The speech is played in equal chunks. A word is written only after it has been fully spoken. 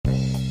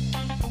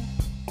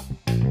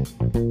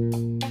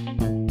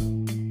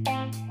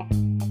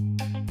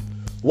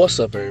What's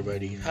up,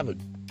 everybody? Have a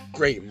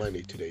great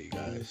Monday today, you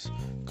guys.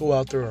 Go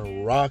out there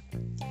and rock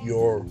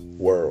your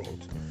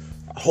world.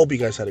 I hope you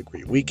guys had a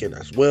great weekend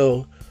as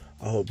well.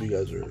 I hope you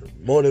guys are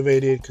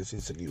motivated because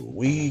it's a new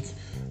week.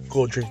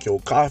 Go drink your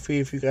coffee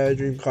if you guys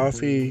drink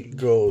coffee.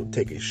 Go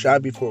take a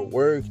shot before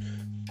work.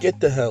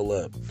 Get the hell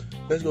up.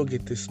 Let's go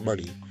get this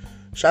money.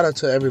 Shout out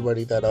to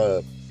everybody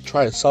that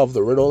tried to solve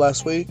the riddle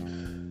last week.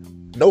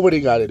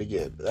 Nobody got it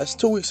again. That's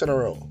 2 weeks in a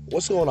row.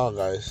 What's going on,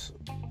 guys?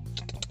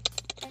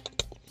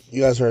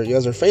 You guys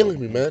are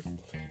failing me, man.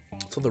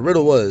 So the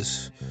riddle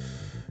was,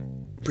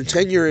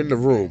 pretend you're in the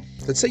room.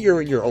 Let's say you're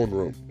in your own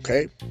room,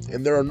 okay?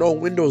 And there are no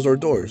windows or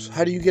doors.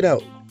 How do you get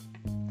out?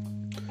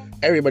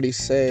 Everybody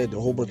said a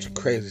whole bunch of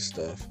crazy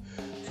stuff.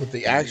 But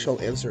the actual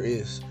answer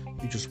is,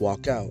 you just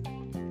walk out.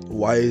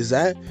 Why is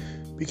that?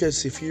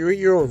 Because if you're in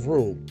your own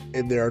room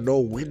and there are no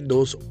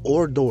windows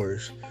or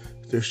doors,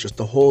 there's just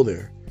a hole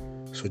there.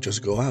 So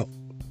just go out.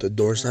 The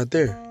door's not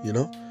there, you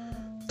know?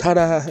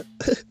 Ta-da!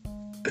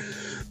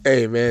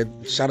 Hey,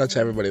 man, shout out to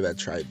everybody that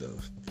tried, though.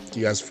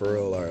 You guys, for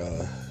real,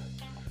 are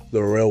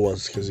the real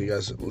ones because you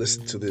guys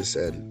listened to this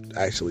and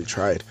actually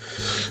tried.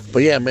 But,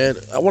 yeah, man,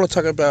 I want to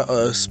talk about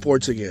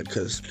sports again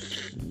because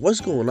what's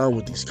going on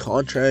with these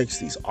contracts,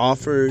 these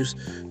offers,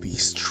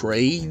 these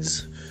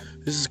trades?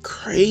 This is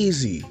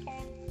crazy.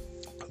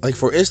 Like,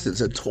 for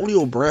instance,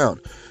 Antonio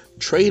Brown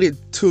traded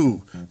to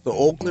the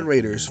Oakland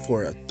Raiders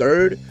for a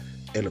 3rd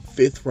and a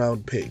 5th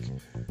round pick.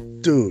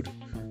 Dude,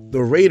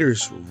 the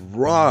Raiders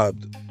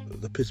robbed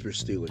the Pittsburgh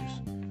Steelers.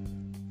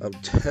 I'm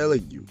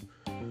telling you.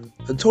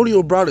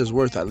 Antonio Brown is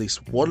worth at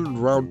least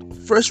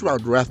first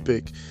round draft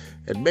pick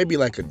and maybe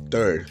like a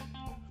 3rd.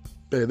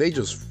 Man, they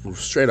just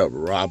straight up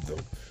robbed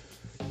them.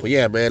 But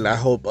yeah, man, I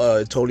hope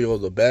Antonio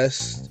the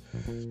best.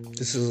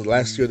 This is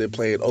last year they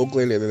played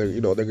Oakland, and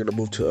then they're gonna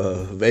move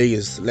to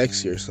Vegas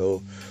next year.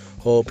 So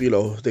hope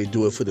they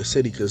do it for the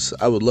city because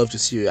I would love to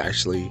see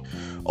actually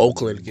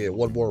Oakland get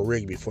one more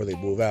ring before they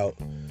move out.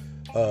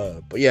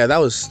 But yeah, that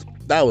was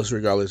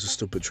regardless a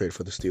stupid trade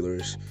for the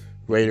Steelers.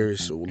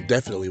 Raiders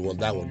definitely won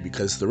that one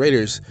because the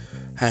Raiders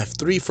have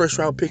 3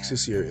 first-round picks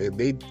this year, and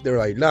they're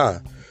like, nah,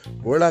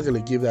 we're not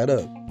gonna give that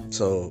up.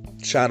 So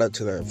shout out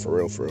to them for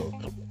real.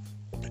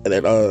 And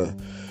then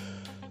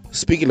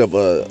speaking of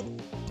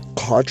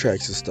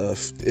contracts and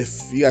stuff,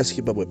 if you guys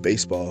keep up with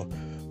baseball,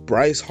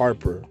 Bryce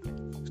Harper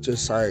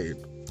just signed,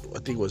 I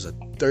think it was a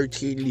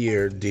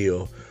 13-year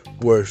deal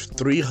worth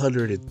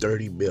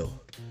 $330 million.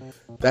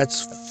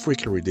 That's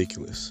freaking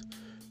ridiculous.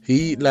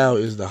 He now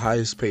is the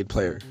highest paid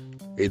player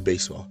in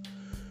baseball.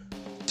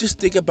 Just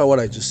think about what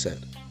I just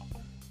said.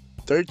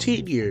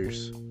 13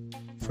 years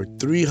for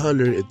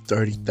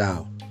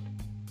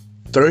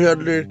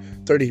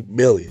 $330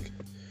 million.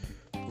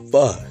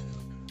 Fuck.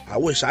 I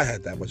wish I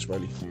had that much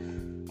money.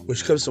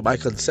 Which comes to my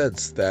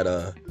consent that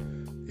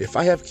if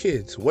I have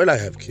kids, when I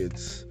have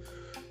kids,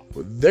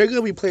 they're going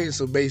to be playing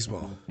some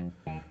baseball.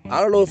 I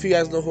don't know if you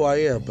guys know who I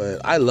am, but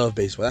I love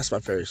baseball. That's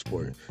my favorite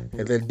sport.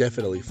 And then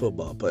definitely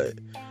football. But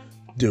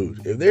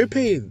dude, if they're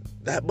paying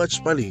that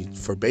much money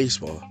for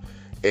baseball,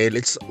 and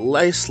it's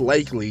less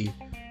likely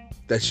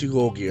that you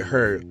go get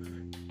hurt,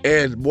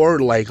 and more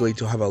likely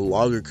to have a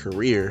longer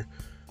career,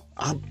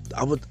 I'm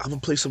gonna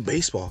play some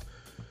baseball.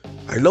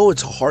 I know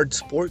it's a hard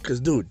sport,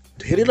 because dude,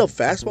 hitting a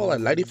fastball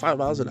at 95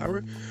 miles an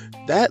hour,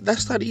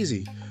 that's not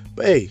easy.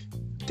 But hey,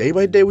 day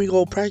by day we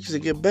go practice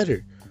and get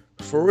better,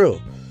 for real.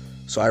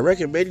 So I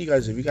recommend you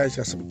guys, if you guys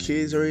got some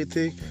kids or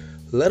anything,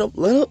 let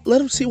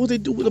them see what they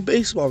do with a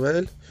baseball,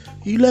 man.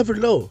 You never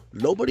know.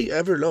 Nobody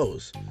ever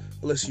knows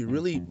unless you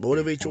really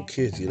motivate your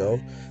kids,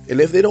 And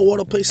if they don't want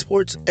to play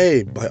sports,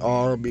 hey, by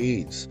all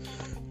means,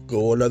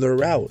 go another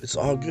route. It's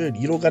all good.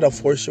 You don't got to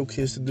force your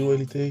kids to do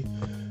anything.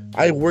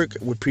 I work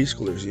with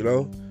preschoolers,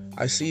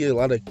 I see a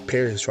lot of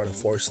parents trying to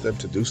force them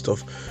to do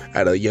stuff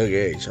at a young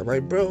age. I'm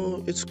like,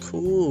 bro, it's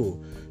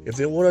cool. If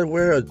they want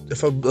to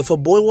if a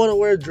boy want to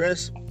wear a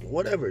dress,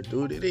 whatever,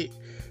 dude. It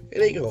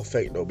ain't gonna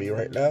affect me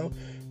right now.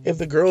 If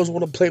the girls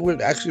want to play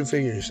with action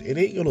figures, it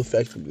ain't gonna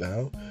affect them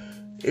now.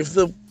 If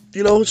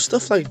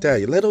stuff like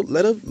that, let them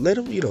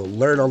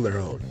learn on their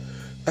own.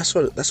 That's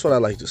what I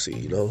like to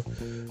see.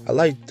 I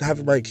like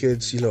having my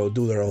kids,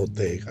 do their own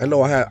thing. I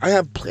know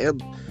I plan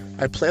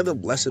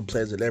them lesson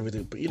plans and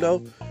everything, but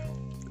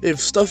if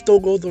stuff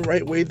don't go the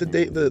right way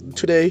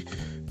today,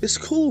 it's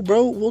cool,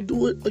 bro. We'll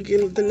do it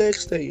again the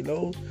next day.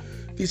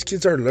 These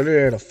kids are learning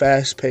at a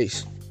fast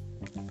pace.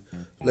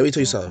 Let me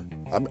tell you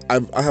something.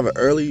 I have an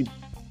early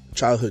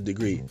childhood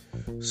degree.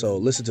 So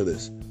listen to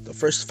this. The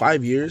first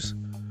 5 years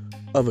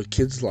of a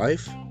kid's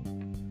life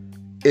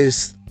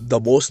is the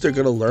most they're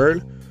going to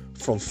learn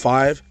from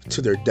 5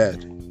 to their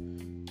dead.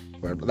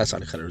 Well, that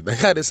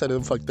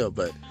sounded fucked up,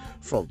 but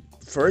from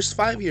first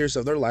 5 years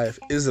of their life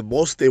is the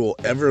most they will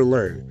ever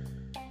learn.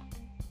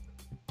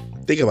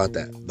 Think about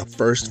that. The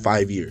first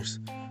 5 years.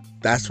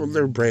 That's when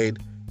their brain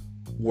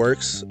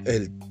works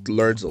and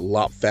learns a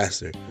lot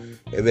faster.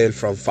 And then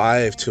from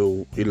 5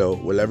 to,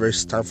 whenever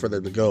it's time for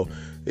them to go,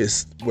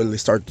 is when they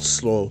start to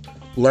slow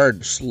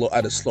learn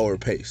at a slower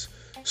pace.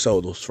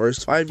 So those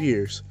first 5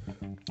 years,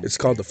 it's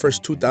called the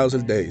first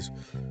 2,000 days.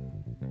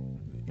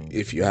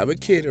 If you have a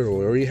kid or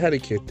already had a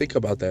kid, think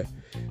about that.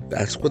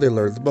 That's when they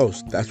learn the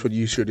most. That's when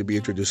you should be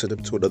introducing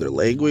them to another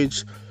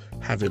language,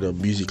 having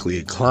them musically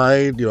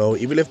inclined.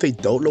 Even if they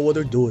don't know what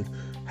they're doing,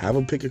 have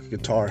them pick a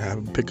guitar,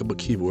 have them pick up a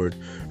keyboard,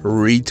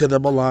 read to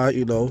them a lot.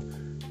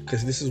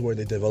 Because this is where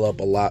they develop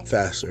a lot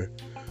faster.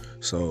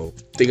 So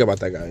think about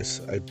that,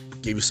 guys. I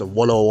gave you some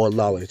 101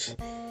 knowledge.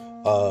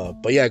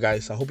 But yeah,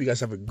 guys, I hope you guys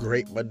have a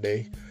great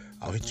Monday.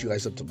 I'll hit you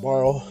guys up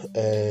tomorrow.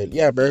 And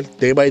yeah, man,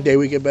 day by day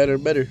we get better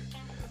and better.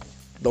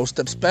 No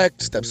steps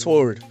back, steps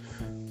forward.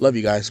 Love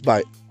you guys.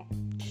 Bye.